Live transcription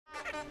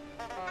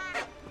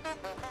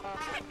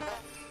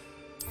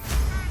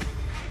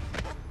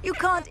You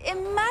can't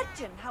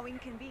imagine how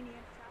inconvenient.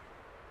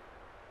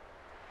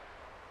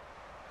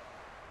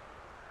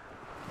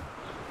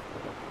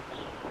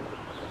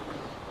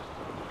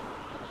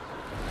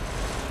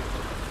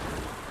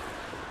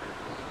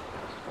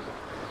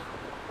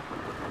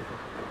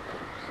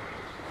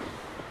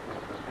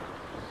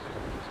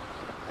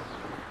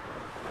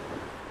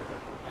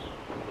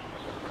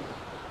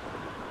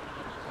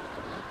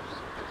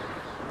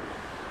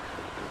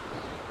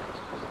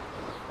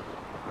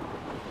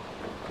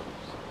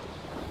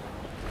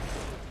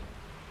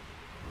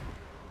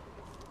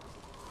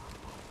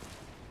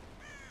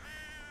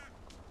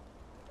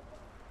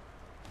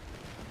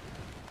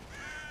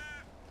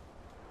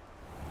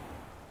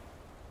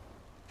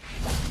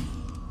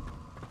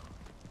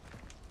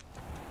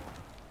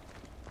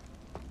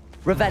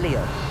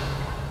 Revelio.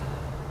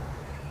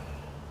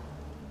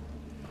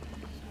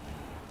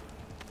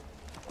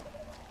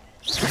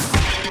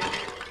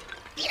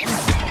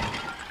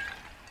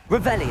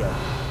 Revelio.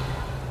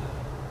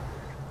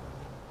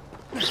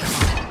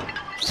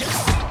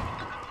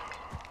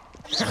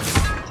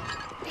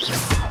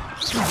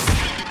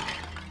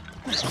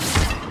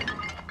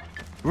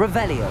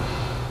 Revelio.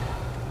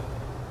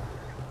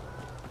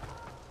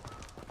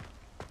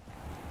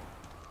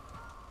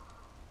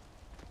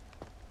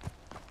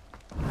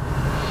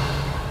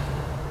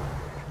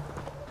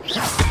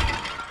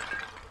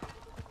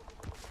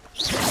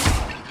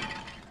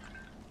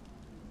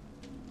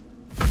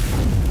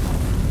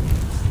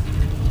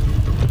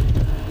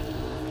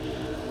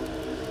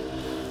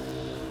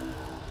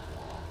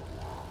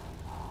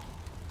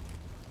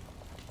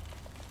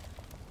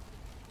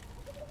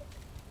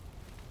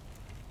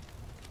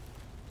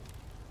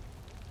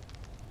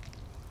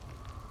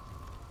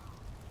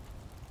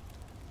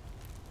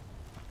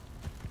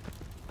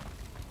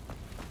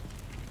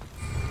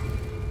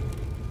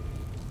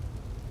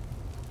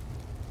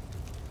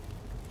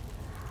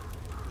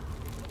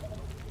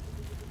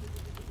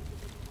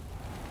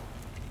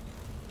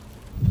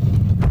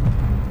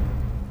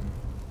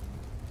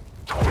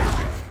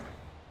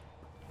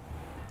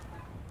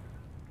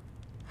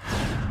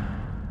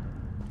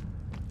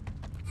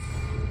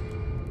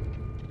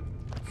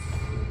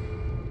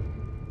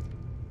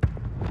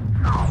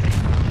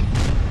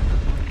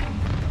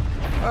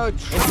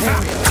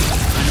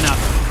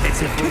 Enough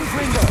pitiful.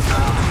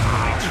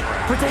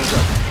 Potato.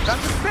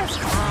 That's the best.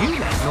 You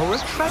let Nora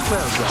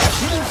Treadwell go,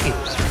 didn't you?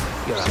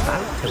 You're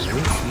about to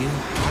wish you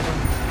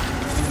hadn't.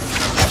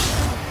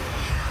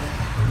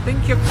 Think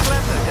you're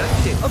clever,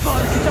 don't you?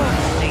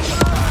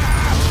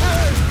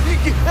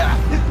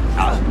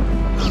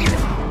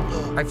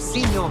 I've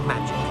seen your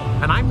magic,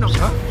 and I'm not.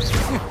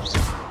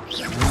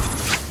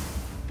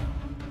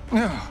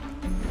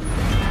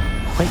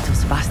 Wait till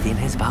Sebastian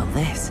hears about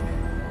this.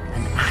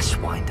 An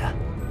Ashwinder.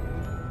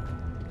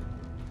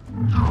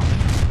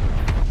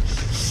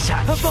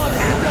 Shut up!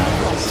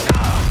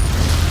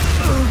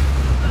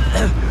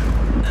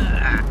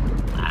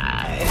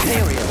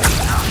 Imperial.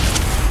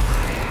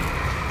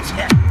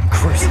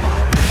 Crucible.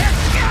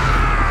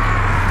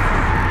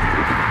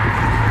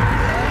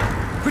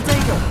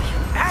 Potato.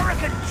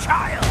 Arrogant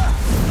child!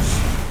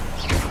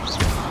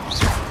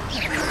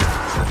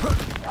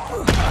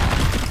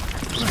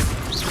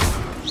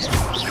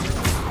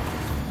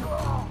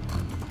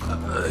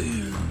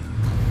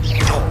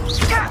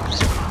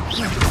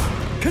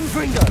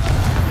 Confringo!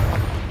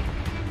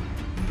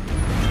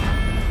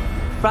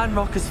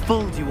 Ranrock has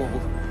fooled you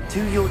all, to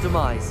your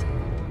demise.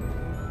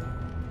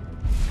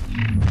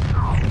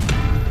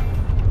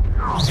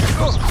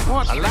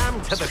 What? A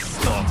lamb to the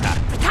slaughter!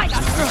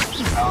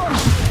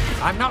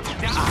 I'm not...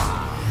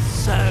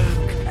 So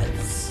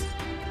close.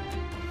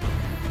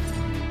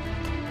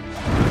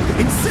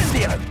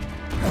 Incendio!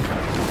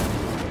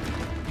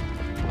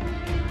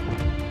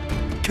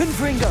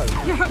 Confringo!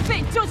 You're a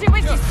bit dodgy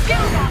with your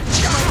skill now,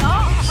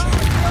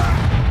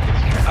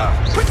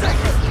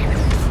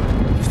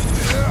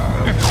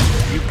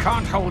 You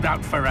can't hold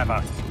out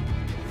forever.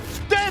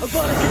 Death!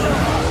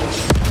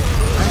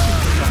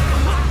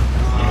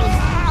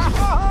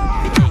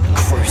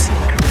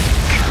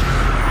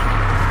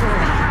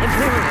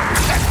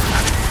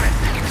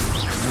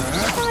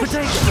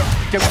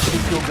 Don't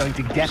think you're going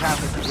to get out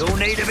of it. You'll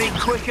need to be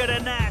quicker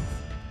than that.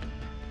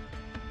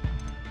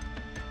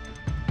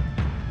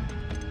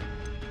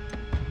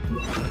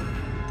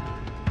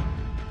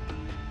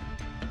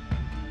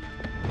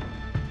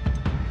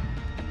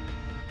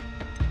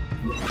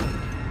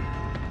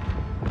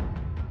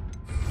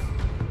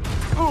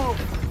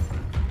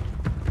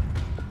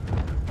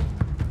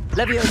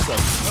 Levioso.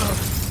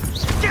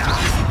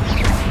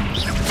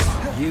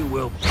 You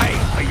will pay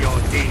for your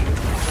deed.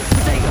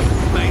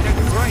 Made a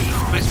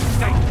grave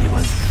mistake.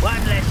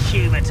 One less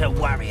human to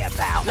worry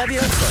about.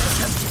 Levioso.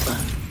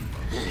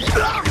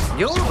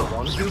 You're the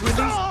one who released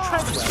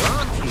Treadwell,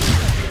 aren't you?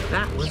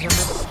 That was a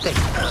mistake.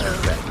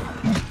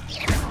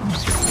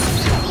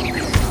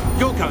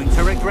 You're going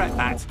to regret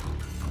that.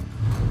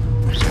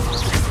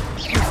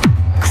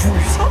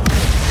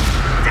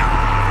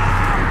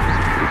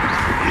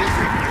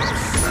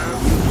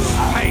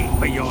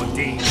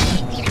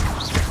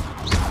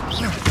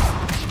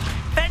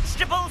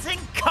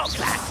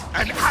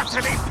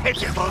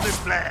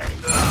 flag.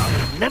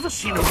 I've never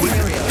seen a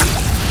winner.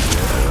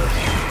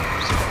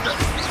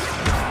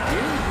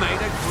 You've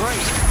made a great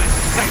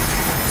mistake.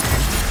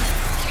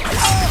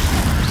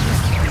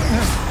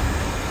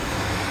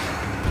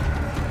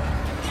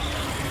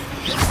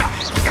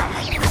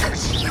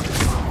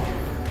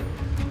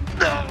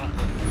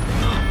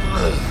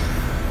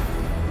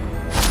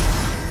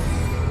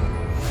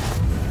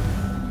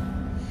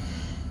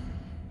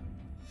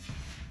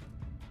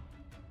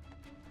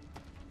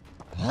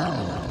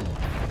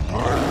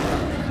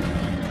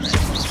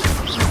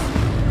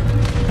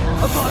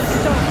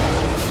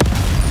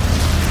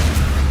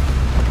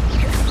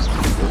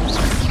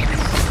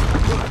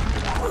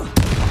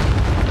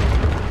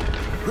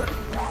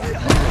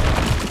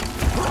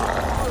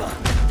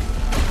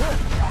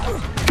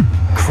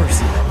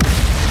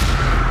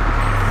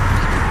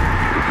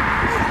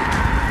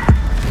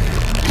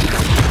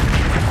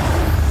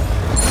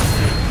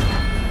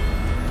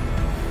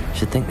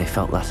 Should think they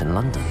felt that in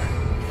London.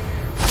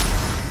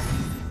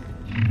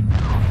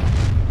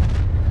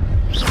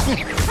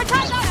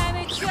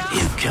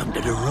 You've come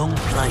to the wrong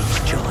place,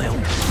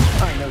 child.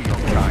 I know your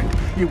kind.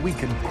 You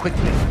weaken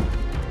quickly.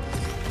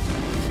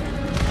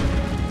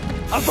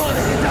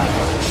 Avalanche is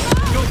over.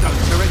 You're going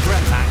to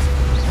regret that.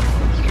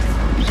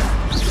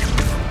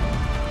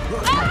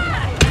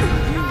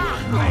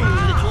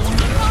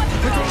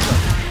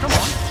 Come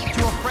on,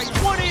 you're afraid.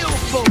 What are your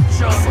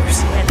thoughts on this?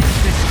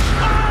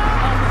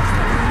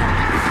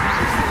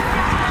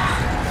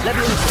 Let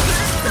me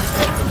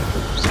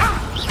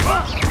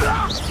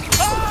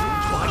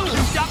Quite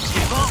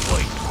productive, aren't we?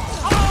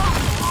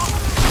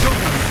 You're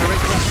going to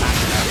regret that.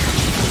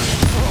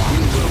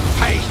 You will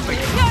pay for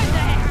your... Go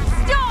there!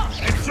 Stop!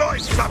 Enjoy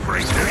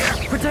suffering, do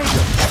you?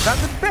 Potato,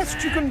 that's the best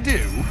you can do.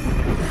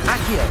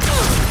 Accio.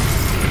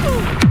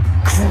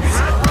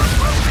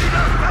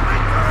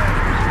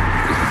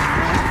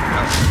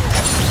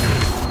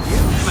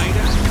 You've made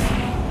it.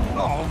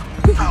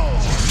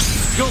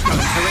 You're going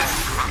to it.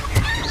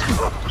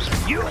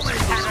 You almost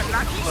had a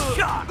lucky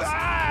shot.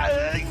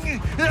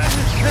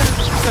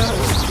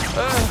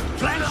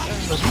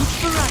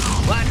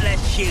 One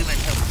less human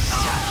to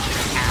shut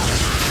out.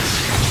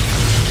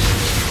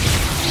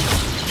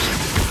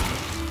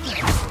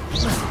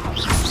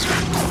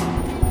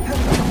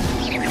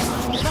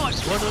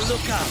 Might want to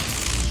look up.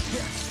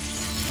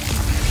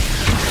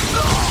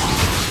 Die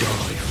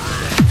for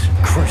that.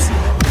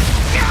 Cruising.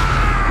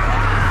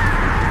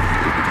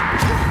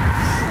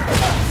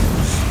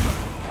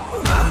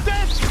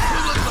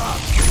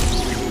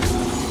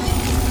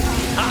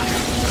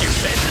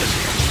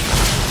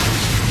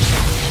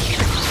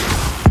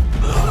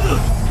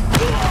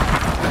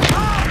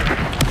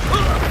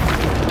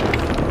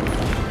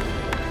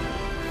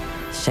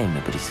 Shame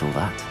nobody saw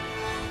that.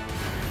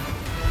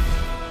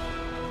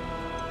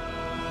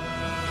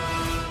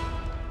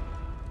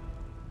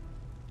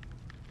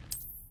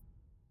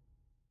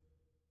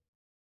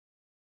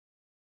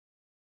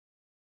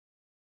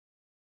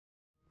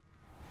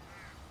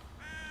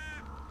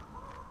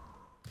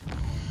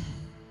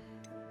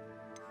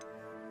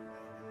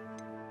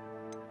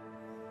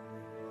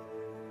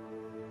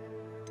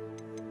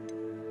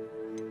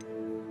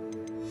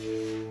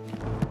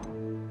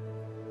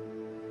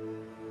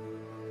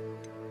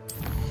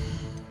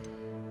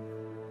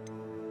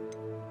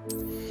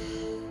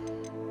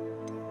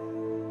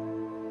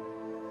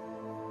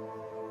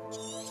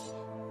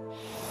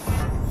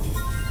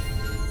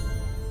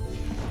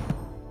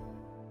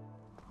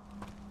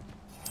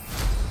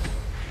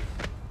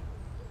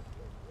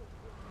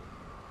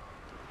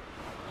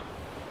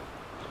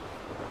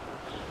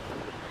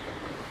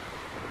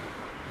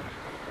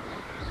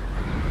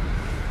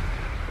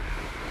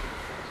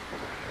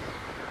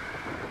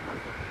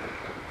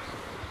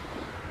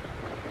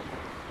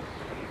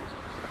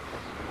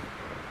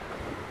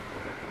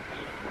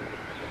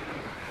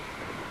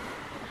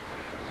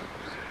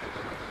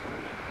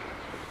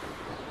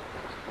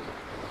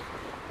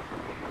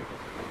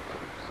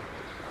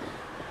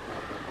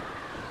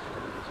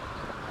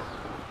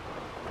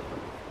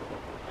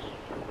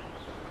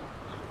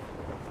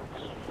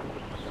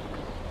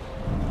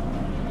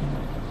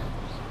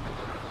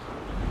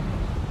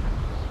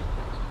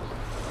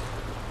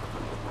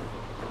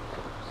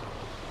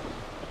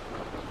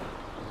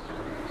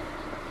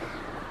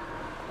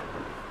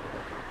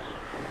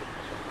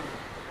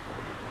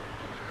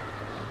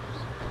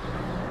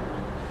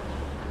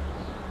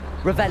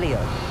 Revelio.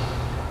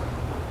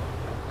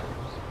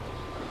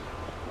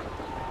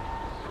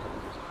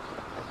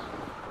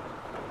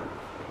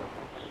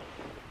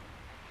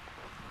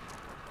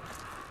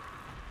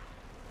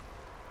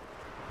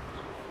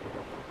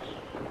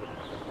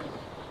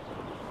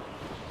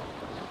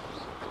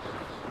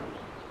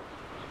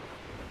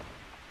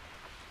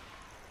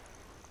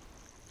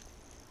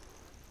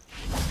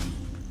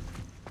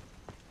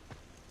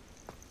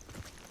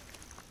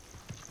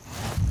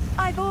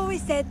 I've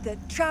always said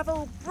that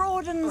travel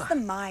broadens the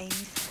mind.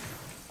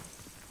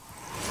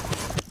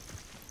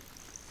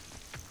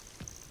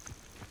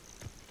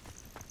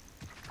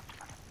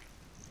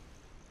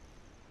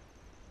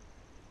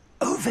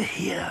 over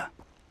here.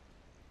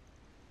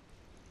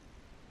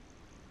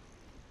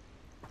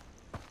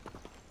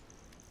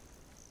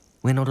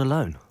 We're not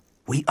alone.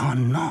 We are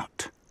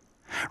not.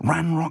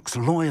 Ranrock's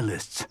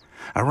loyalists.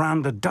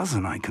 Around a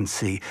dozen I can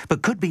see,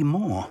 but could be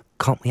more.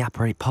 Can't we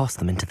apparate past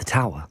them into the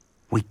tower?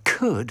 We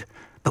could,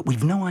 but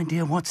we've no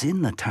idea what's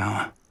in the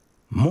tower.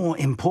 More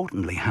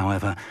importantly,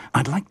 however,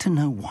 I'd like to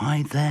know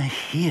why they're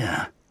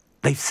here.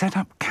 They've set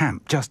up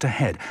camp just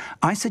ahead.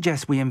 I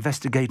suggest we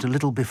investigate a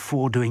little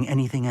before doing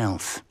anything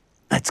else.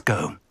 Let's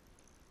go.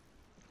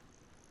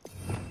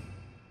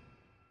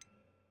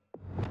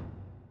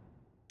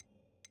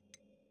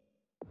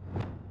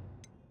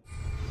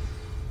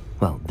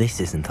 Well,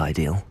 this isn't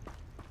ideal.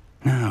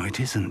 No,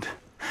 it isn't.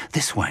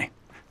 This way.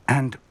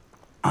 And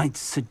I'd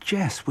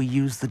suggest we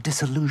use the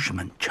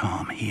disillusionment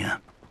charm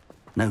here.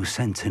 No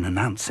sense in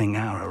announcing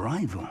our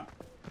arrival.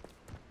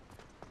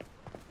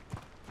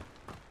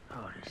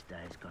 Oh, this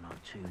day has gone on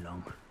too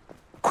long.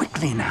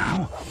 Quickly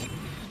now.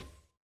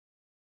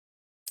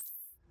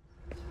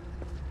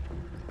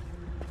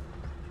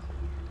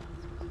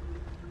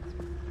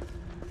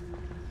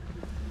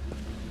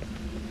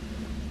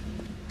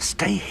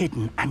 Stay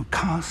hidden and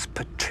cast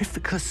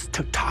Petrificus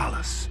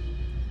Totalis.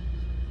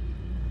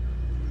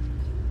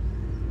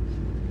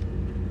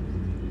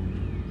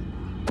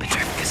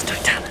 Petrificus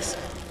Totalis.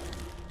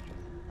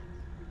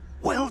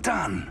 Well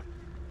done.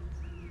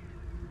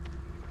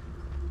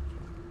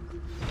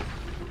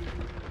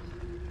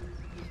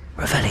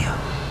 Revelio.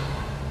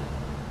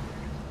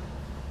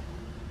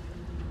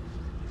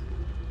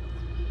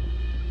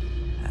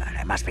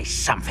 There must be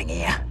something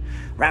here.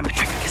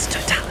 Petrificus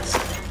Totalis.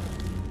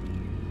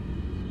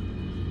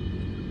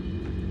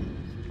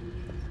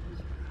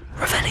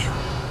 Revelio.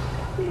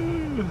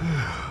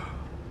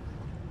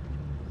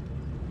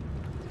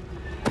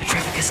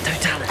 Petrificus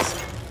Totalis.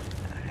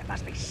 There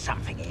must be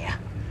something here.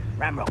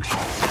 Ramrock's.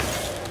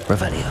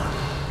 Revelio.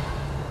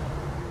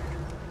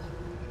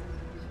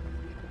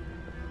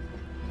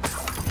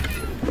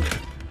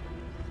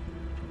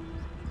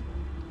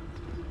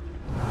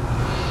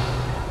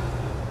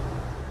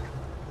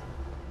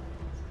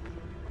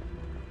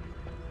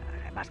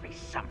 There must be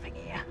something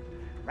here.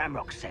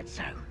 Ramrock said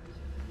so.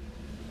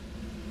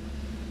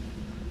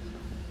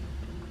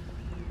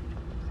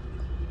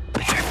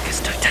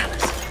 Petrificus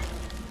Totalis.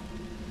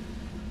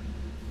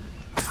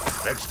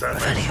 Next time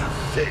Revelio.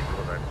 I say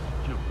what I'm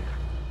stupid,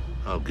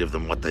 I'll give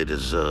them what they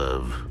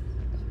deserve.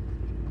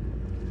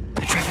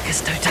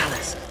 Petrificus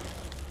Totalis.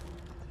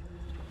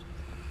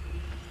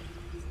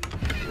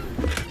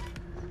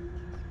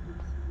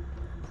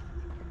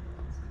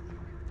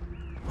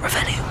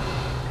 Revelio.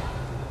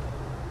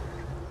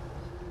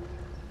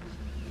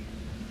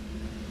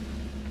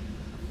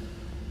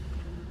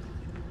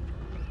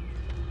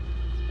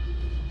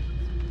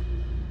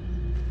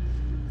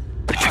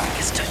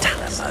 Petrificus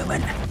Totalis.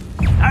 Moment.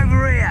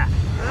 Over here!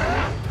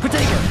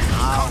 Potato.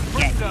 I'll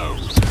get you!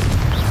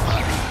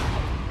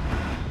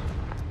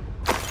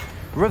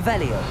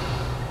 Revelio.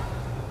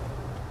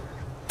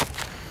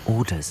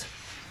 Orders.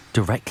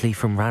 Directly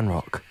from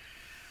Ranrock.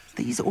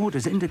 These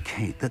orders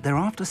indicate that they're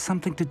after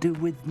something to do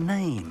with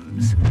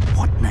names.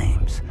 What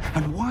names?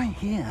 And why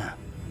here?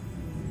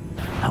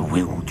 I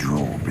will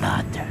draw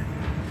blood.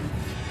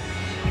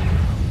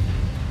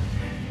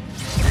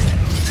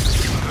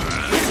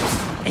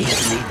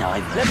 Easily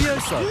neither.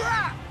 Levioso.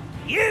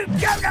 You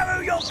don't know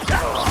who you're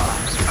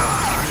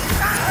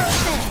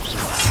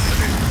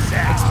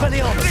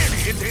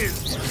Expelliarmus. It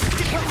is.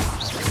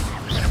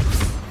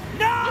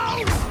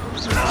 No!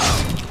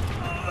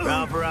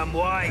 Rather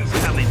unwise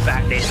coming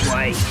back this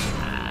way.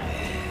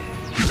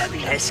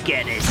 Let's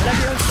get this.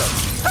 Levioso.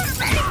 Put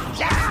me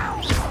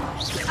down!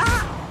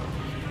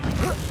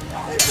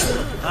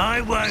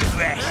 I won't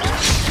rest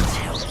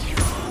until you.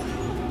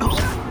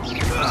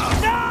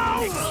 No!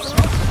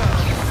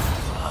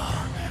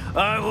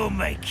 I will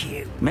make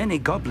you. Many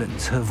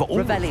goblins have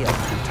always been Revelio.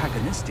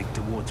 antagonistic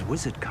towards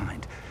wizard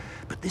kind,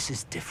 but this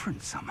is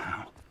different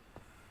somehow.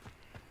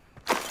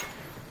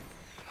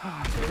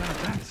 Ah, so glad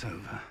that's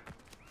over.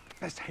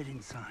 Let's head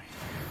inside.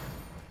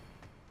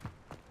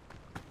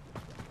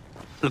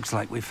 Looks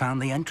like we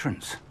found the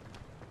entrance.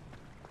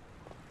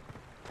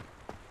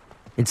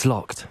 It's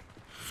locked.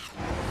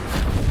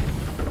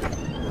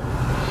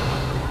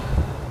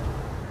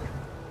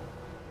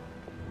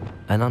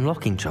 An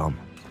unlocking charm.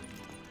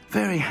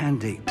 Very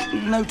handy.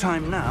 No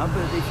time now,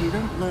 but if you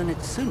don't learn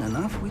it soon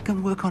enough, we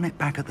can work on it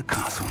back at the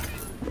castle.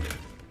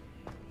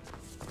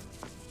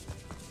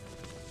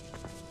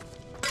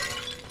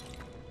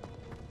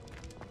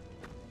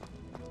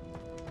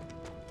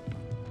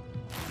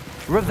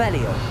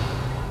 Revelio.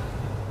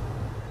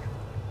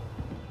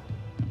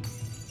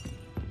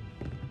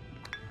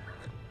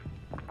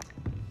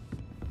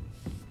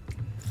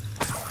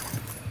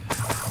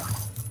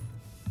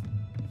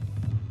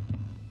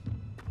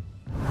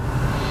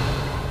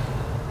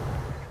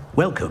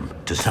 Welcome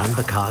to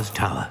Sambakar's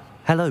Tower.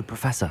 Hello,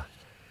 Professor.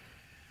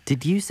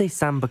 Did you say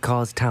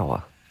Sambakar's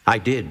tower? I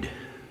did.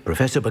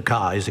 Professor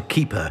Bakar is a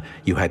keeper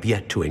you have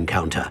yet to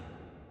encounter.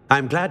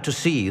 I'm glad to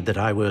see that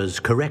I was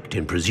correct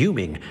in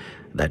presuming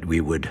that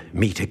we would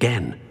meet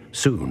again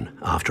soon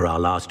after our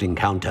last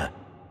encounter,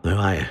 though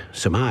I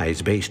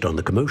surmise, based on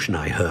the commotion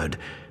I heard,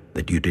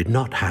 that you did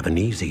not have an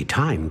easy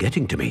time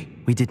getting to me.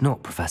 We did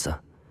not, Professor.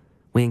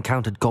 We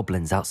encountered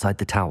goblins outside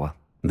the tower.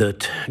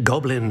 That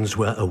goblins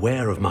were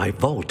aware of my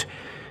vault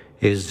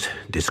is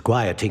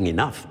disquieting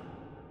enough.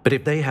 But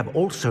if they have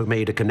also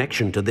made a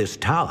connection to this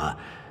tower,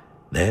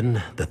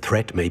 then the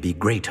threat may be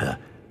greater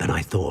than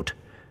I thought.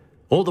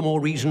 All the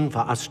more reason for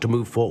us to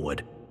move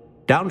forward.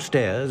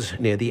 Downstairs,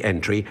 near the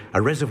entry,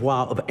 a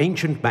reservoir of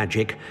ancient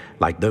magic,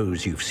 like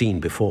those you've seen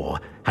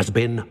before, has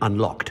been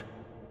unlocked.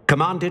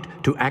 Command it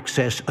to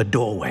access a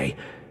doorway.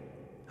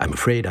 I'm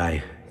afraid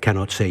I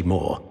cannot say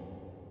more.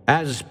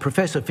 As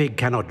Professor Fig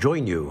cannot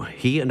join you,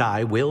 he and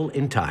I will,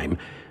 in time,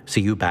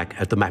 see you back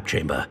at the map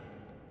chamber.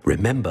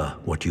 Remember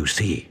what you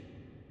see.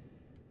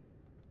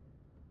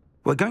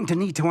 We're going to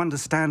need to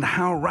understand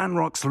how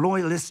Ranrock's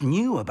loyalists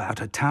knew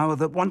about a tower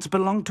that once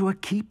belonged to a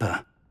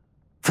keeper.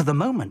 For the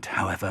moment,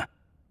 however,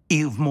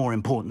 you've more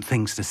important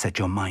things to set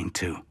your mind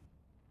to.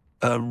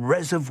 A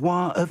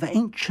reservoir of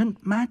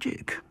ancient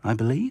magic, I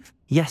believe?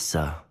 Yes,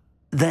 sir.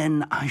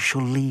 Then I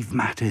shall leave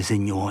matters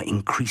in your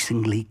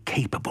increasingly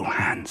capable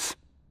hands.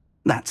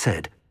 That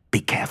said,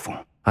 be careful.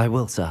 I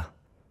will, sir.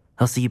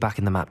 I'll see you back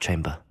in the map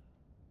chamber.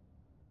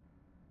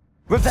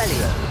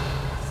 Revelio!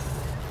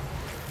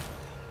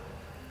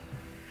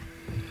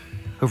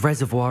 A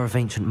reservoir of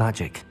ancient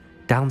magic,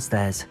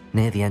 downstairs,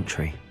 near the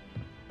entry.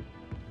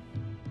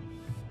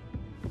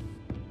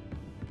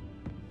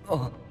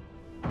 Oh.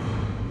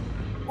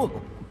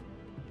 Oh.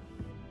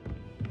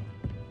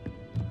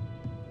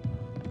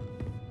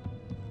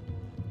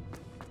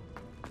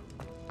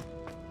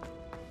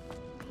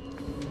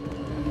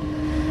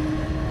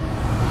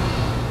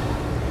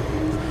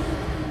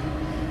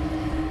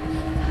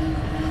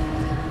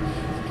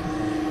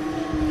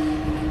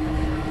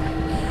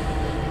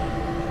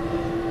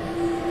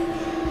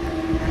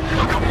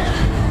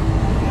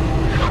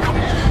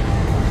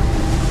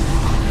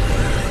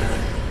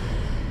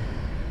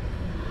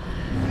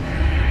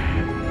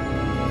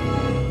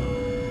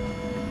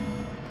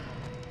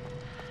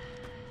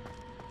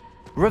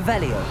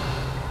 Revelio.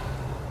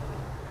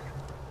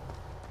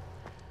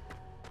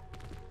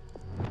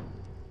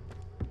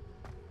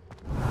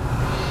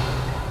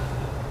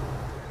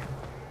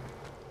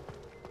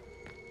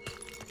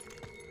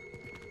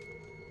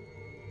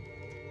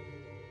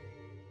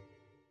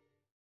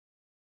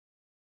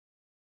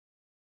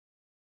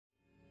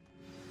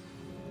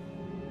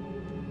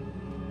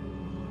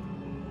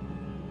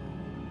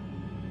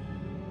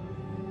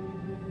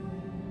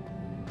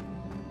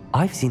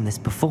 I've seen this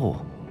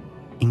before.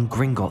 In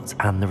Gringotts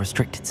and the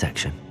restricted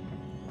section.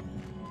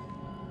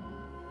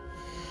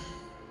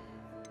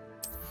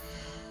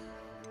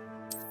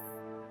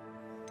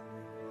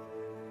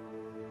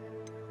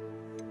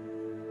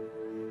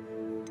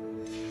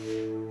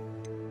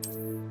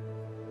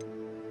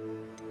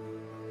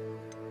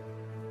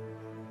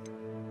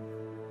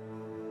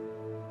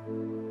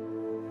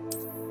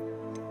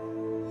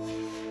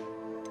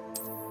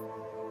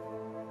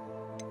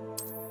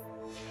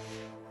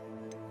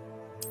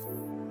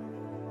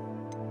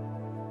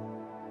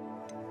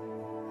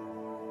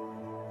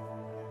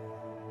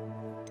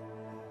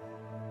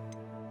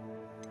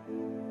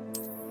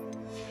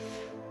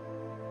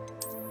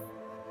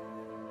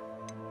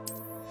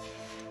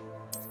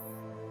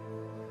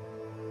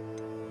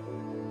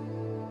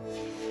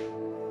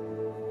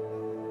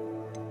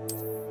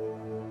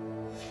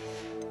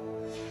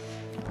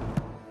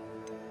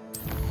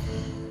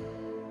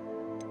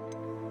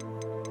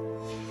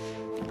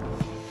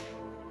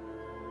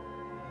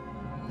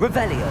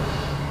 Revelio.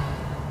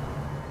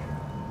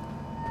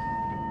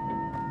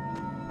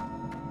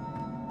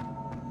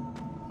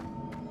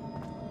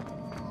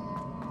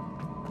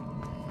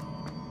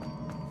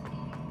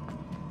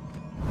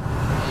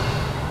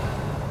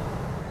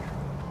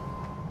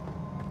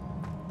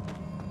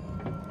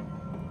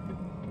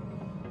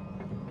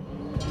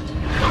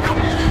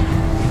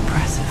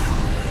 Impressive.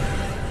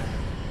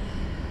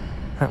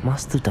 That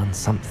must have done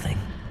something.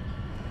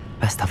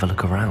 Best have a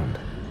look around.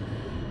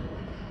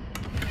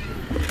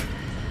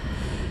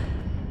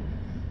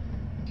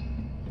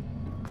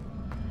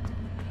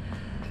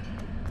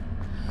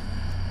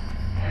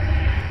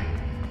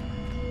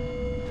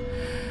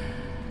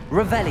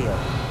 Revelio.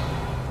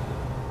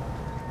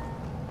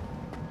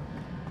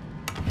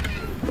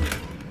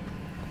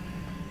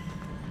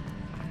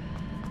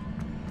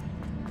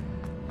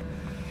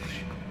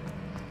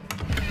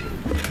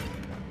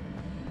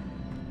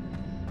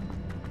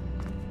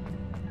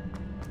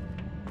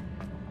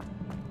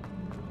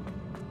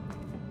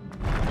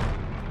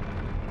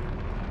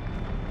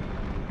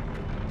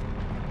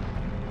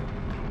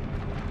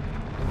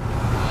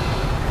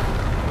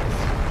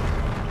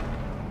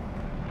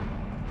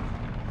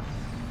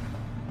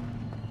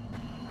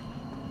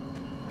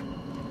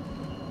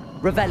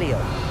 Revelio.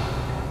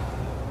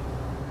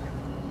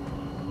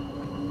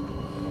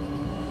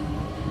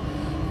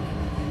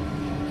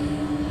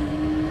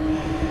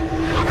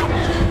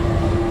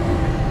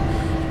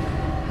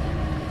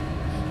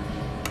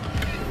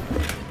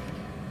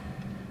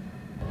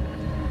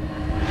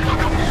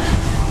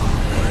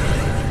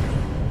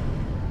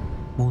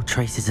 More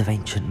traces of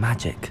ancient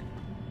magic.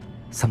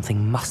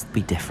 Something must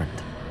be different.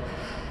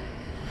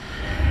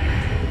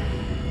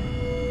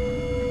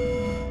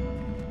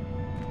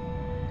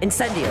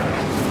 Incendio!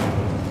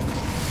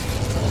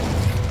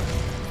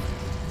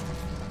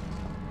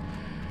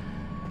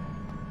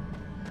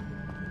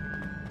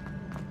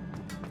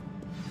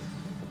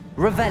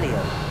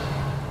 Revelio!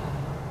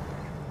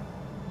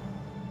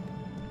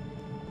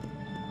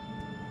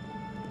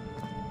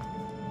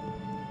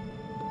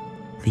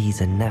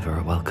 These are never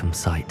a welcome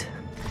sight.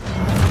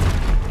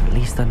 At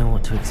least I know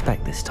what to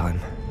expect this time.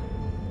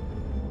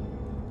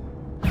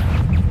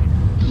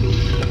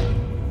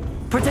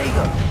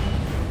 Protego!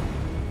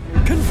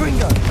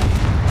 Confringo!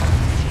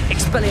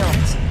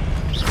 Expelliarmus!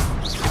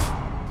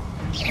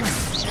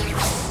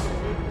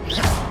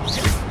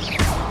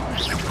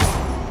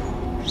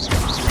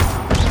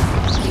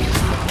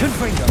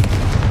 Confringo!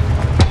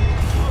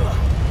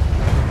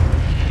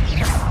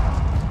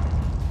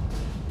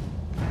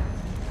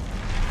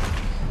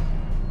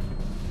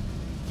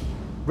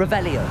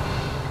 Revelio!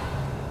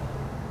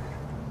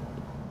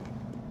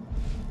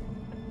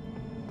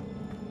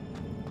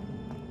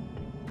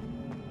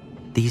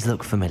 These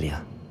look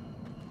familiar.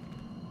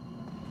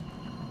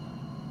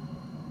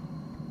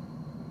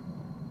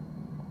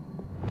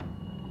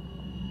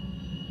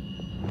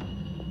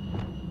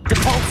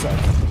 Depulso!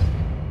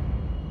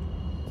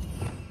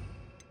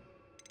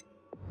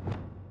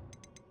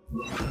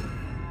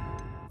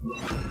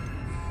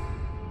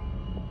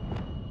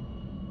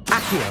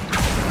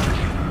 Accio!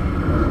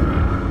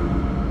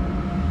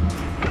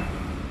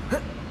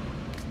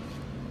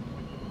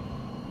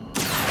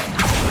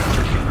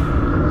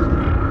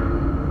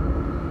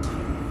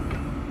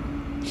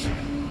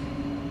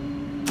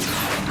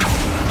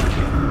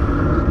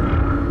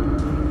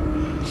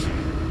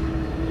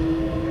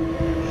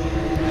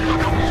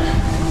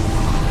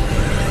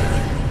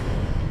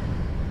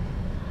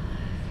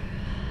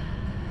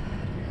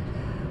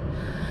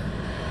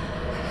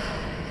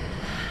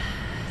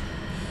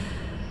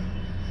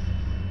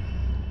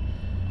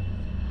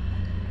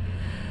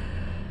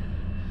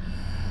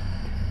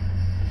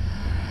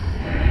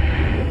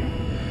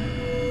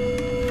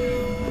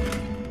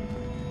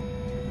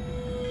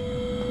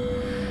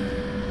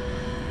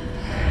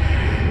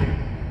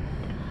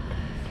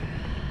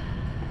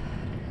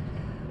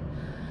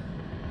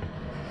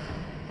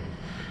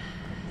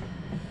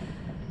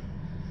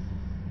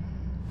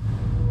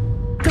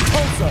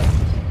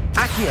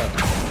 Accio!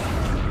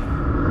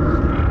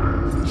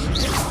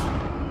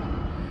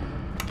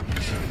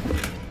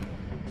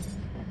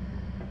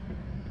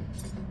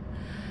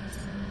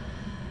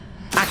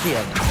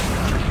 Accio!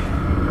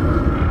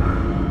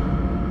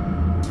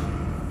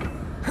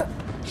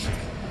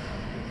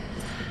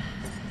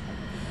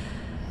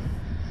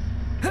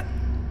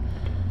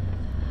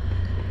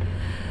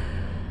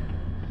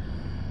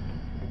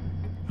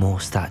 More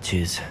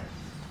statues.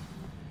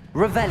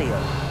 Revelio!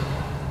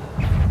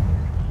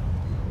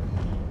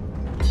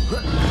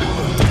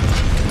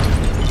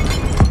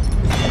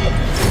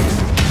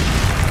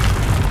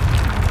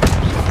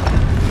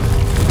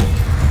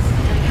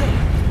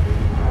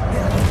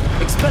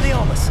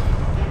 Expelliarmus!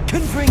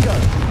 Confringo!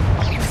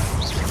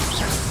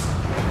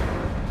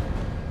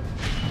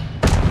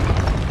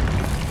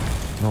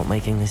 Not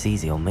making this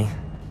easy on me.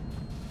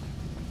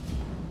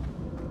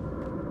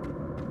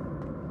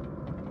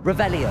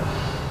 Revelio!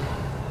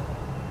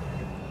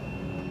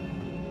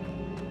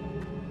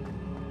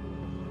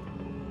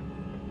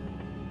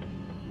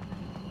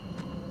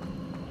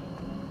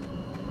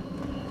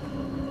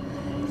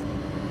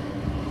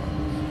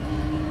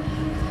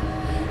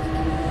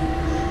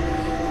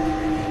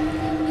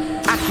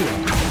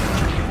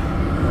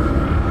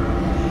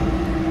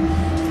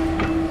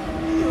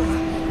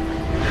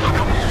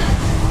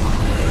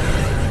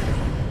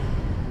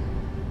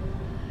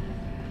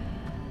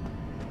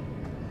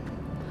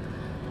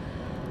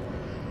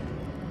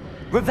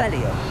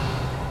 Revelio!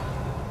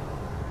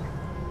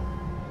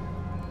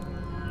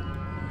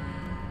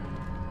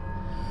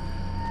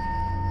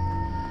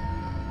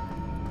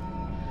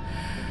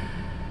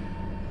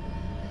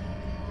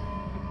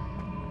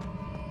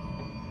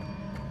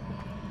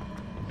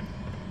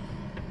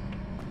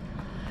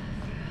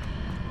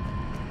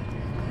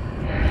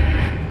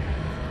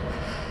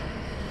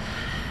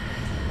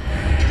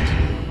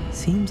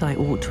 Seems I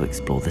ought to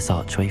explore this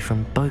archway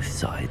from both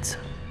sides.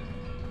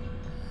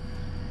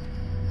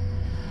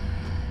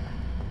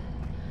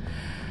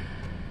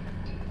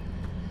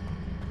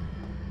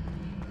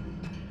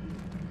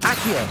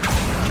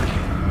 Accio!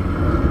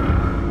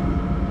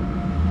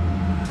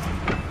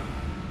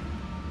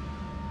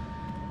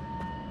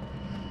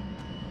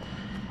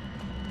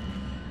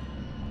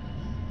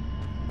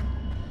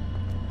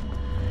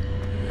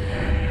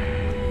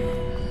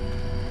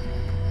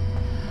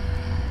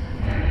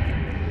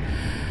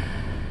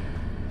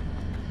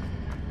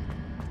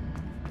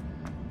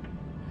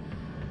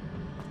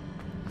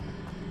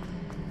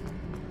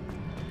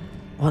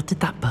 What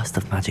did that burst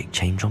of magic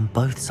change on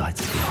both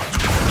sides of the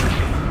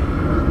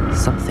archway?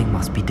 Something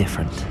must be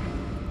different.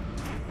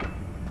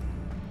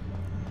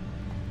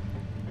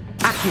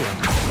 Accio! Accio.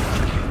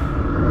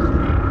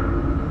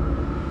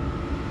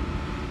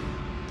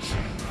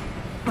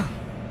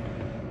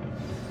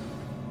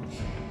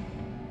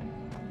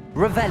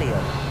 Revelio.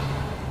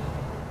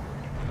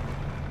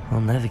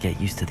 I'll never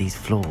get used to these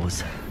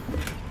floors.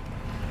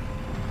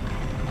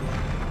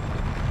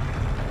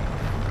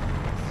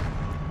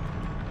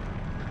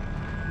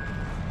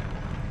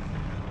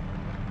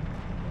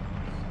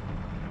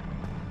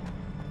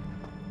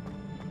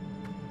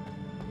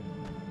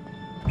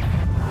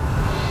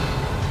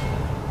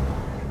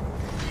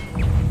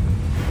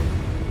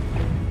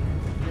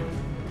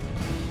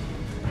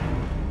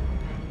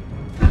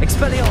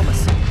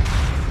 Expelliarmus!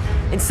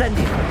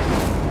 Incendio!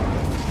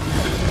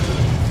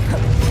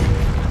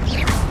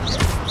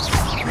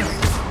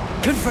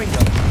 Confringo!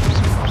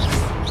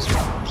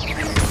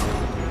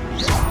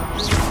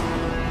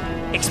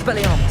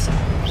 Expelliarmus!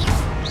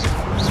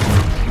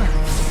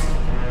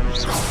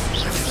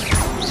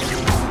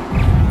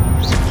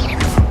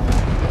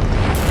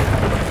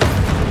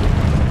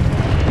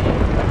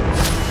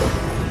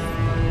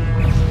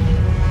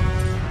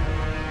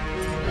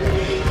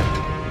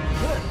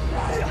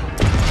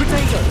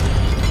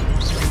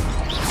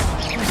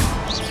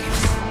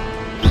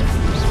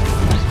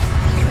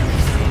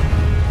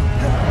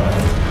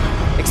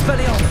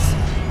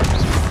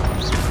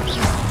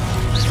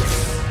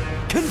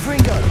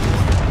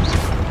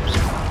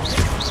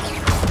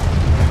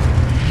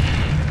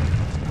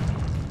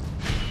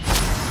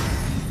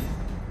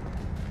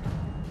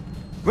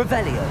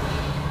 Revelio.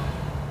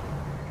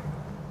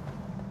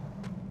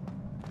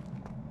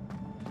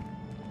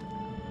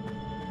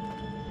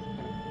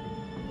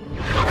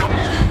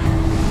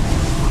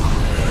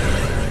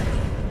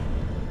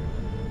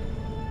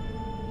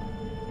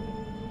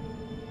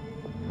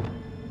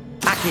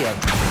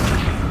 Accio.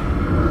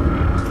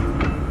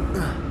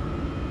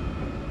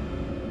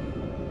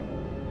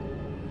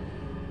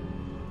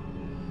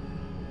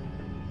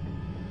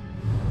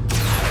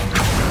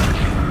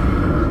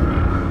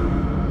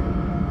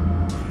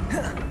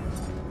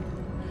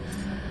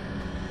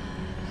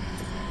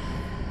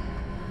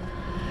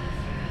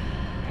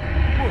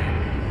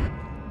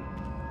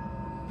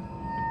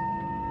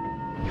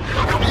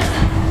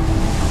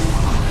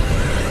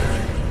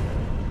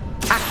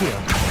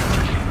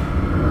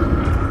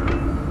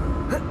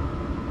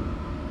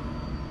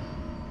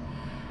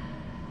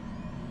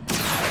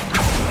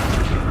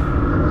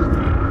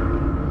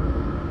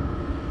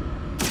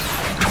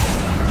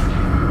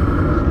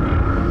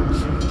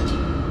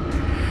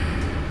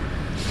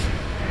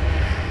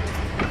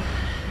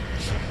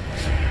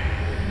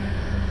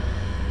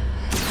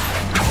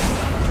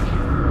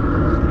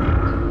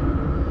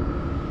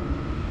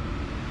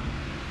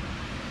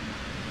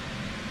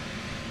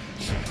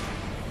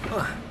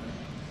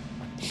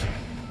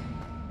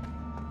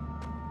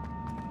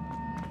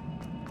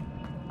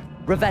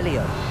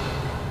 Revelio.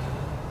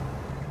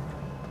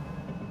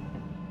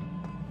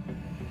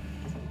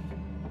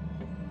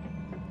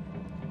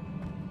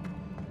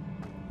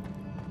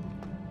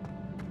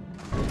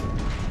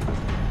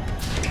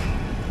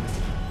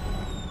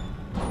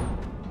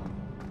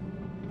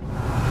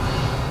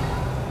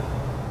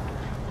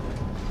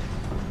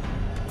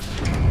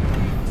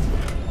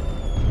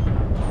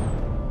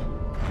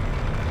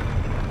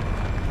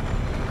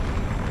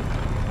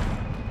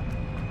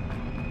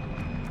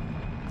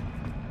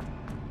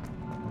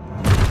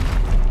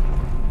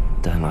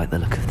 Don't like the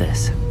look of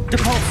this.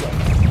 Depulso!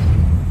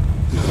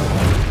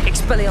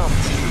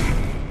 Expelliarmus!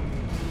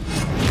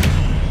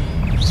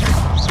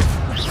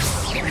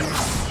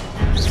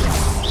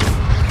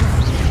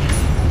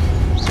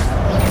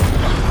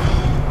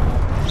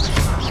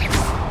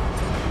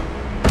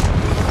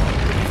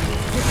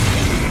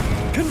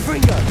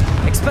 Confringo!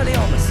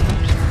 Expelliarmus!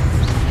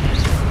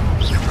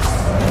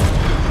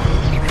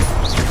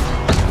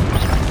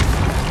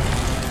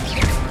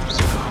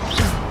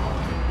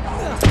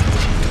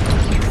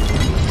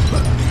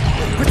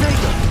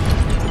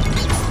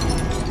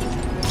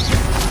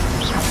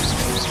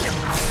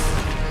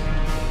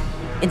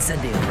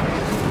 Incendio.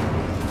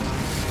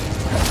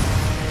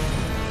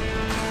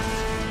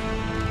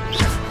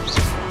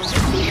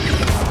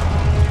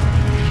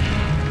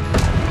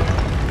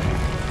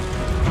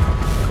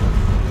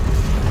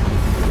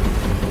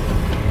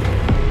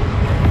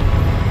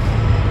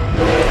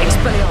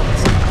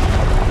 Expelliarmus.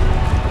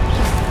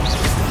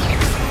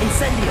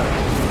 Incendio.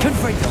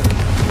 Confringo.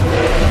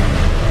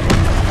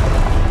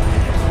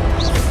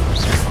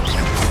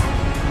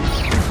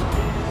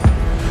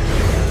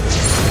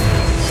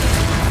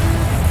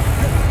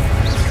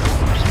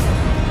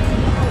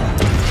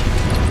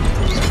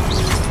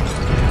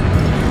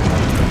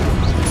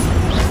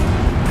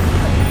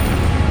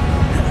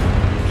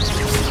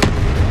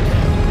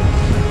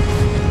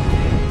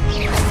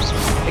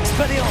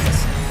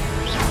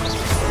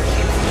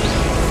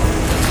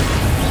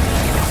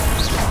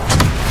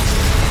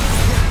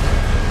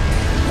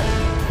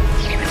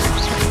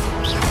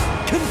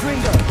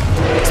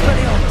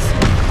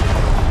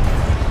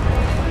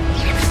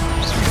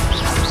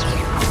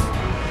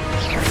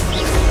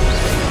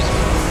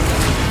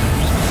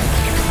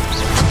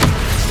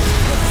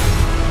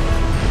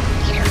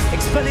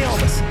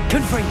 Expelliarmus!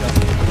 Confringo!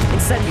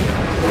 Incendio!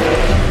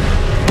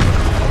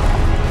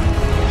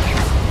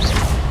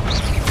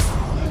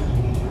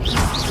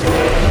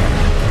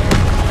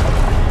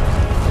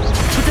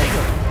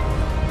 Protego!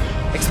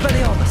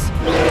 Expelliarmus!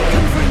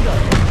 Confringo!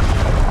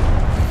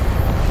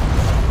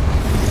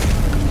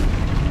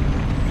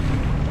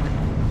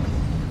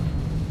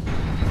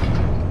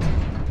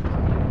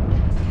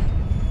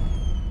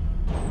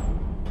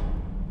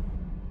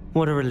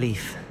 What a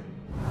relief.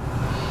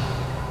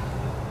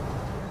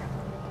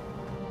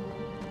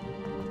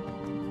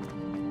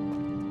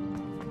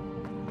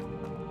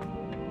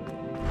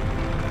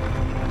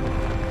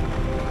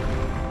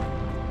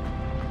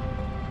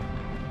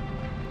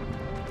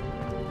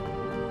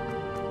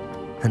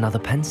 Another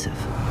pensive.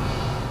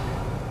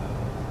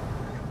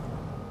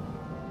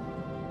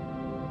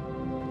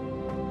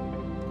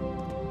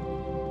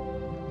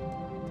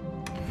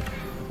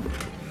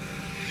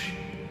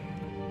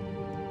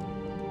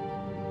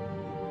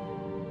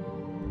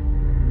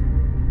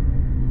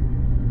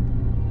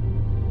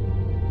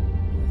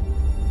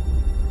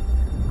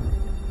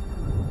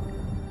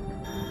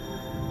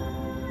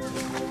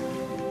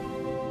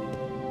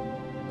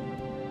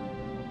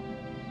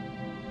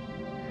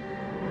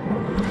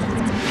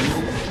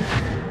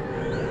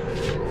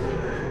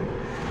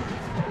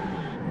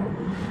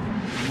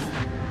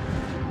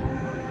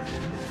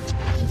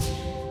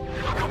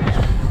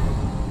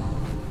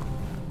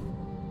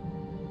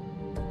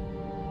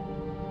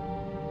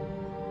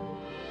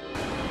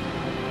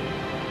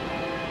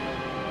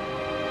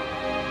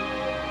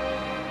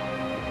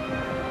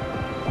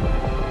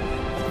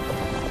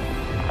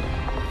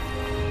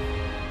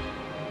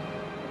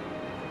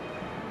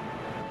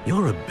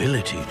 Your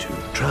ability to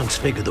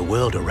transfigure the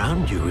world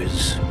around you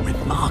is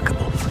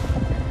remarkable.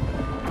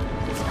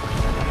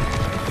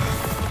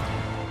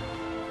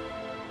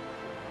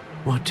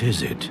 What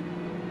is it?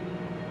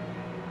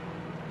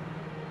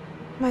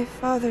 My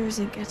father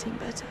isn't getting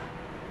better.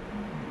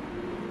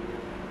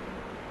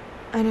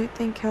 I don't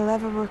think he'll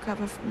ever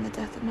recover from the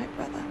death of my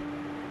brother.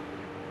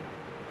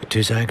 It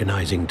is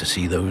agonizing to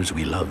see those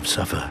we love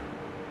suffer.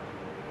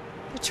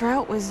 The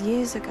drought was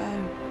years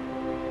ago,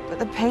 but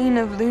the pain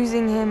of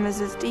losing him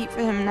is as deep for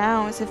him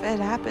now as if it had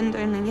happened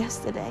only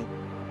yesterday.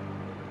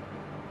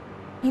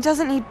 He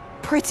doesn't need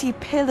pretty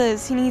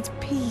pillars, he needs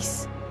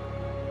peace.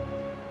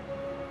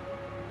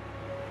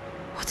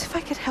 What if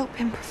I could help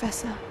him,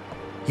 Professor?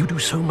 You do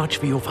so much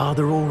for your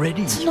father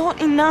already. It's not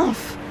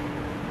enough.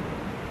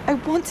 I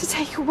want to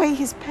take away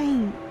his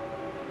pain.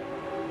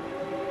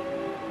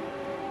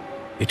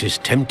 It is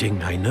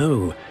tempting, I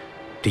know,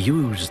 to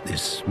use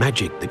this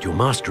magic that you're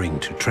mastering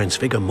to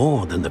transfigure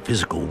more than the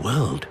physical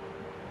world.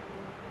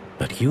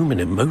 But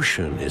human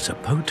emotion is a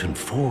potent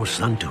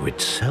force unto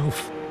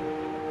itself.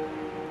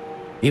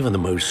 Even the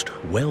most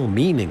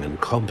well-meaning and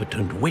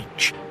competent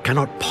witch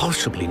cannot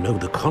possibly know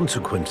the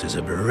consequences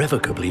of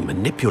irrevocably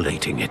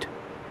manipulating it.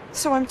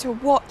 So I'm to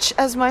watch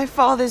as my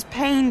father's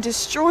pain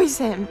destroys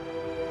him.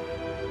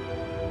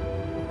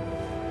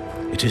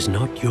 It is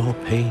not your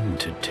pain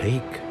to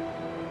take.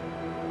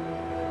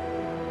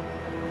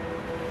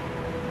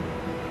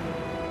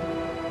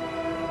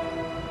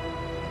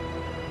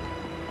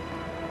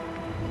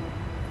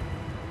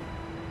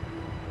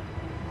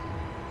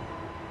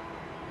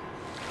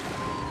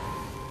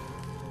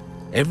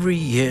 Every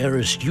year,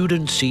 a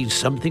student sees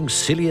something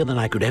sillier than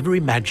I could ever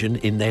imagine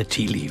in their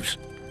tea leaves.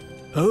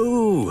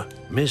 Oh,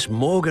 Miss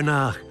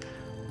Morganach,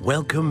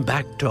 welcome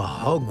back to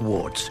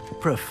Hogwarts,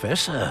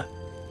 Professor.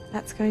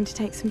 That's going to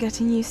take some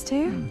getting used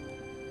to.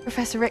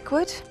 Professor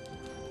Rickwood?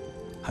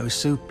 I was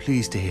so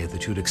pleased to hear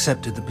that you'd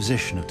accepted the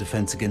position of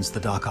Defense Against the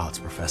Dark Arts,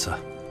 Professor.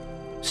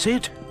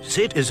 Sit,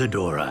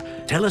 Isadora.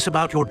 Tell us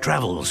about your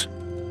travels.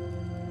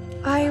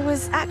 I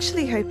was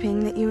actually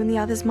hoping that you and the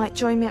others might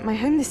join me at my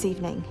home this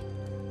evening.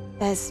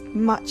 There's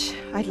much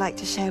I'd like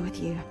to share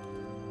with you.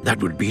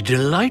 That would be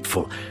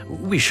delightful.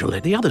 We shall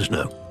let the others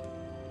know.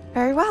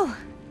 Very well.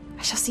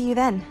 I shall see you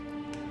then.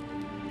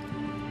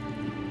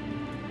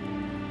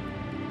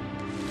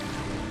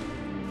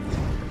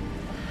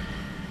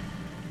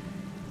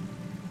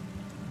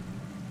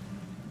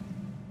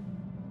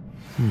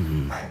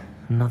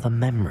 Another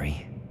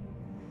memory.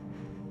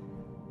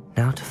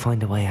 Now to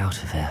find a way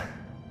out of here.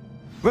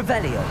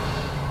 Revelio!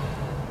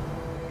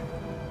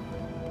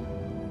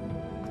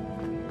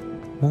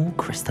 More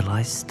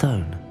crystallized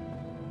stone.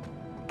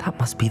 That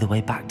must be the way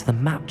back to the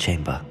map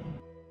chamber.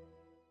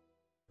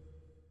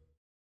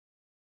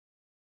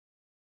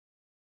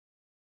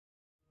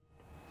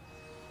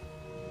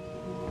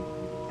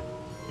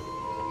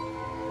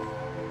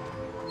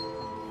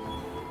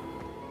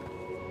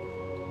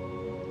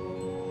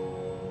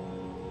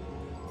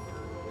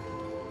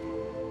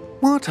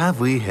 What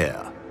have we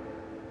here?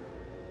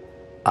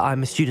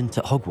 I'm a student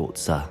at Hogwarts,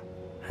 sir.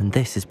 And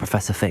this is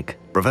Professor Fig.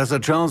 Professor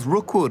Charles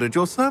Rookwood at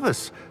your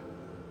service.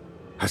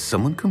 Has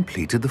someone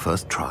completed the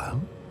first trial?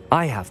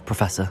 I have,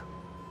 Professor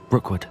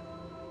Rookwood.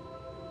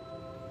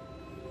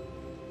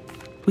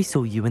 We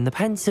saw you in the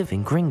Pensive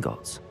in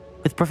Gringotts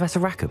with Professor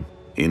Rackham.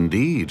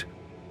 Indeed.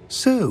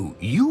 So,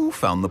 you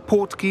found the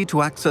portkey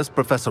to access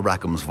Professor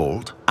Rackham's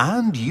vault,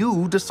 and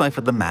you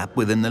deciphered the map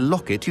within the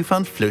locket you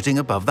found floating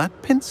above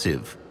that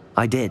pensive.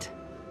 I did.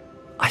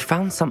 I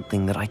found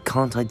something that I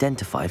can't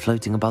identify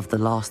floating above the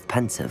last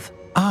pensive.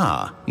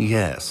 Ah,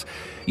 yes.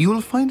 You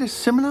will find a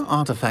similar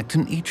artifact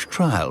in each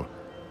trial.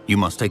 You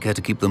must take care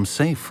to keep them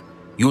safe.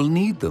 You'll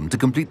need them to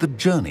complete the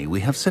journey we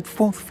have set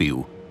forth for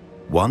you.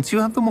 Once you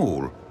have them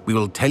all, we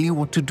will tell you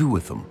what to do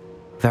with them.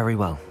 Very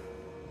well.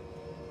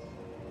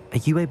 Are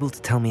you able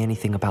to tell me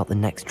anything about the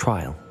next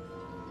trial?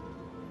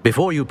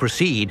 Before you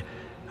proceed,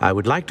 I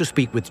would like to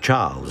speak with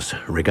Charles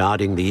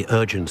regarding the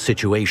urgent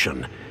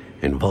situation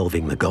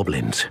involving the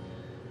goblins.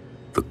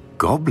 The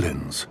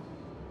goblins?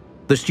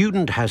 The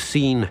student has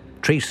seen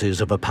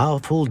traces of a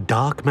powerful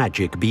dark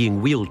magic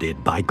being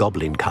wielded by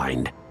goblin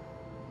kind.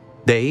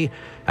 They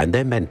and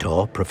their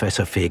mentor,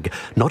 Professor Fig,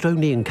 not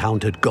only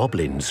encountered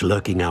goblins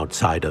lurking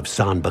outside of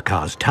San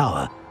Bakar's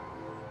tower,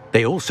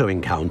 they also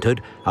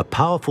encountered a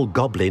powerful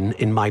goblin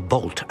in my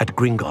vault at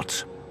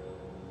Gringotts.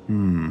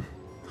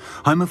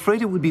 I'm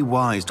afraid it would be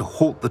wise to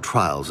halt the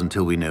trials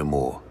until we know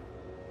more.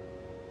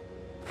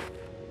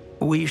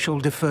 We shall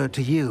defer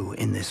to you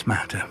in this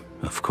matter,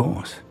 of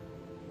course.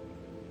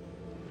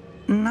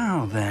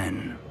 Now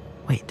then...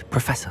 Wait,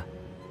 Professor.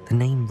 The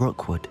name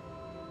Rookwood.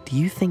 Do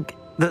you think...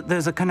 that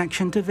there's a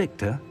connection to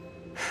Victor?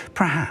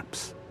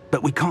 Perhaps,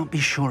 but we can't be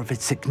sure of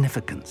its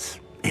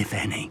significance, if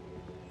any.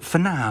 For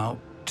now,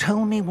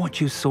 tell me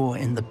what you saw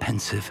in the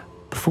pensive.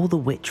 Before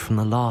the witch from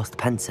the last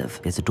pensive,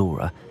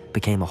 Isadora,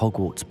 became a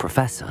Hogwarts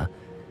professor,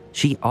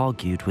 she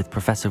argued with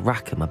Professor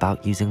Rackham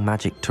about using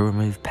magic to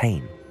remove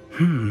pain.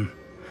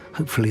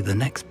 Hopefully the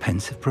next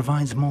pensive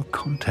provides more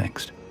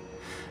context.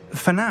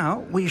 For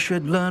now, we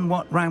should learn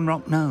what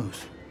Ramrock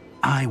knows.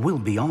 I will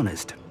be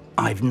honest,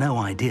 I've no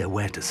idea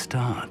where to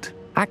start.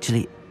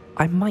 Actually,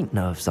 I might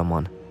know of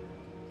someone.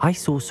 I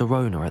saw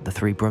Sirona at the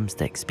Three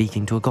Broomsticks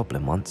speaking to a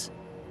goblin once.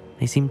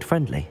 They seemed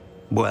friendly.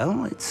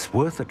 Well, it's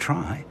worth a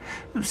try.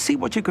 See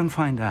what you can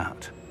find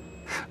out.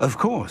 Of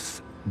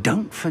course,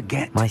 don't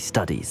forget... My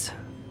studies.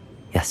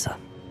 Yes, sir.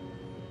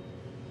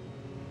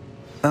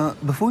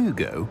 Before you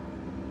go...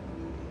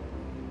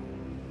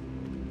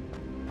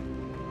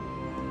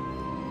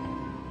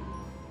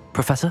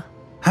 Professor?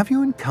 Have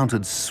you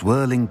encountered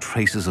swirling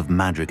traces of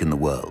magic in the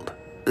world?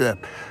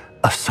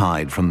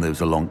 Aside from those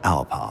along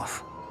our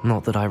path?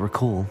 Not that I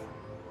recall.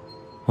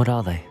 What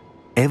are they?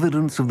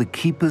 Evidence of the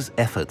Keeper's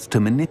efforts to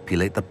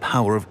manipulate the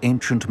power of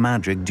ancient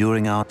magic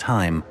during our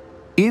time.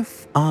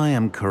 If I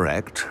am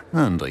correct,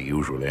 and I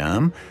usually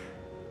am,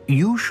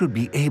 you should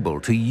be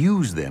able to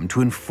use them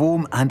to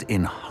inform and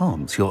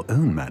enhance your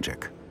own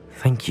magic.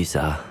 Thank you,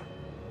 sir.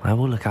 I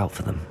will look out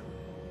for them.